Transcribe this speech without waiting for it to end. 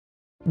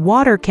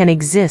Water can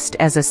exist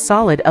as a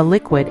solid, a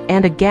liquid,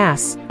 and a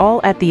gas, all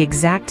at the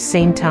exact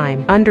same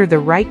time. Under the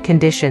right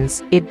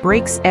conditions, it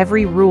breaks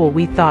every rule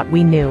we thought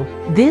we knew.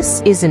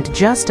 This isn't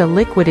just a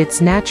liquid,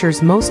 it's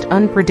nature's most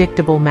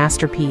unpredictable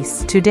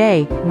masterpiece.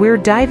 Today, we're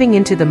diving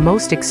into the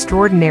most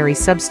extraordinary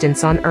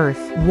substance on Earth,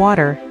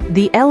 water,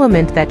 the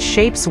element that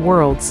shapes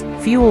worlds,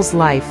 fuels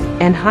life,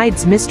 and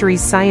hides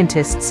mysteries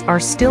scientists are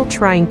still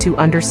trying to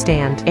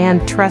understand.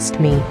 And trust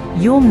me,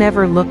 you'll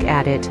never look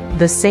at it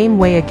the same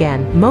way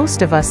again.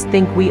 Most of us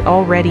think we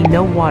already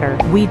know water.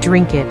 We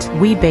drink it,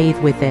 we bathe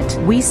with it,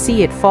 we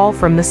see it fall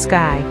from the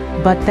sky.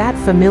 But that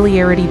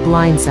familiarity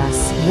blinds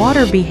us.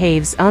 Water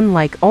behaves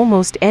unlike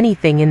almost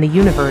anything in the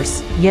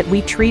universe, yet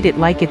we treat it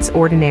like it's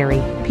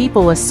ordinary.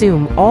 People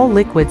assume all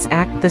liquids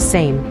act the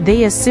same.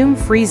 They assume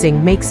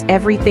freezing makes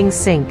everything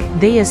sink.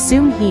 They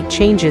assume heat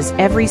changes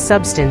every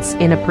substance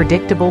in a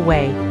predictable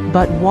way.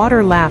 But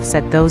water laughs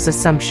at those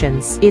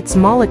assumptions. Its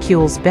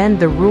molecules bend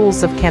the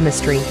rules of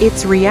chemistry.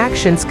 Its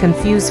reactions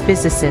confuse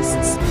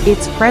physicists.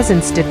 Its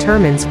presence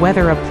determines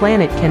whether a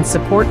planet can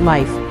support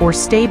life or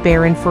stay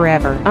barren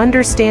forever.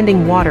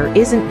 Understanding water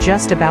isn't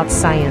just about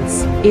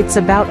science. It's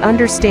about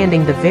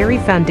understanding the very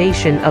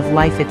foundation of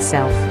life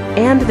itself.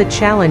 And the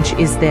challenge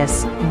is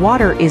this: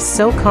 water is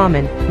so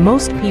common,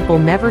 most people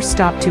never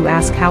stop to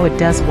ask how it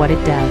does what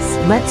it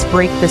does. Let's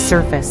break the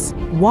surface.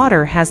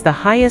 Water has the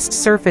highest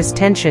surface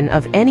tension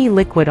of any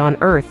liquid on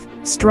Earth,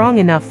 strong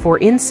enough for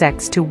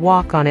insects to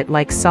walk on it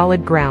like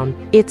solid ground.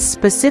 Its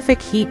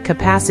specific heat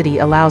capacity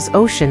allows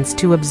oceans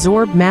to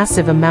absorb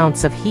massive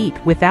amounts of heat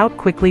without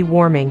quickly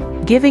warming,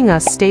 giving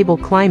us stable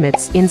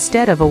climates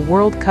instead of a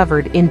world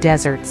covered in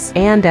deserts.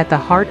 And at the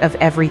heart of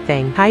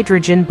everything,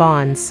 hydrogen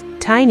bonds.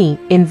 Tiny,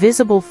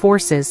 invisible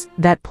forces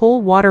that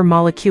pull water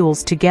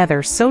molecules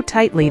together so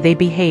tightly they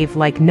behave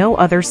like no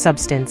other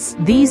substance.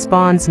 These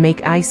bonds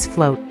make ice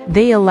float.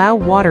 They allow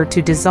water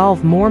to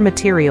dissolve more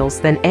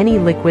materials than any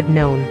liquid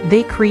known.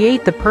 They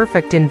create the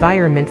perfect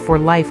environment for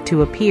life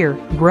to appear,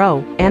 grow,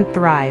 and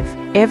thrive.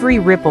 Every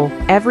ripple,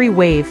 every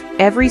wave,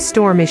 every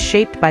storm is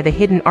shaped by the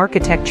hidden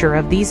architecture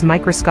of these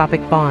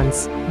microscopic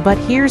bonds. But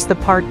here's the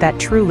part that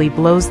truly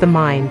blows the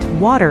mind.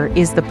 Water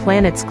is the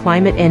planet's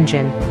climate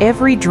engine.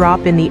 Every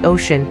drop in the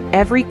ocean,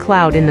 every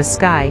cloud in the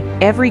sky,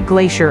 every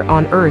glacier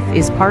on Earth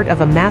is part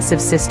of a massive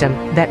system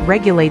that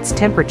regulates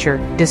temperature,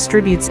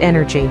 distributes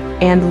energy,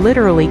 and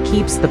literally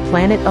keeps the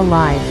planet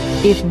alive.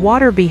 If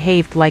water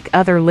behaved like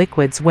other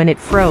liquids when it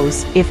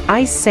froze, if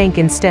ice sank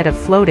instead of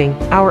floating,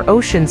 our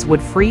oceans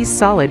would freeze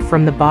solid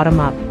from the bottom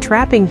up,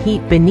 trapping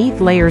heat beneath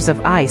layers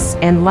of ice,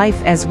 and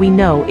life as we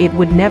know it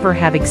would never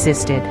have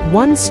existed.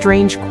 One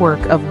strange quirk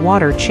of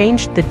water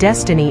changed the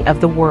destiny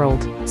of the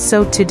world.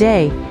 So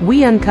today,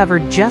 we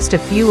uncovered just a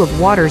few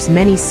of water's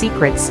many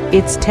secrets: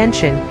 its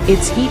tension,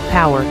 its heat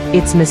power,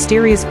 its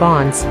mysterious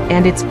bonds,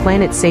 and its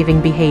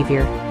planet-saving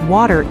behavior.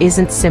 Water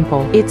isn't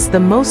simple. It's the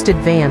most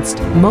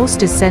advanced,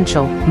 most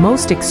essential,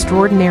 most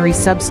extraordinary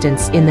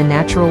substance in the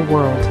natural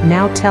world.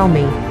 Now tell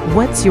me,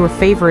 what's your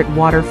favorite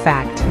water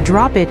fact?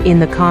 Drop it in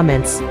the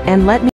comments, and let me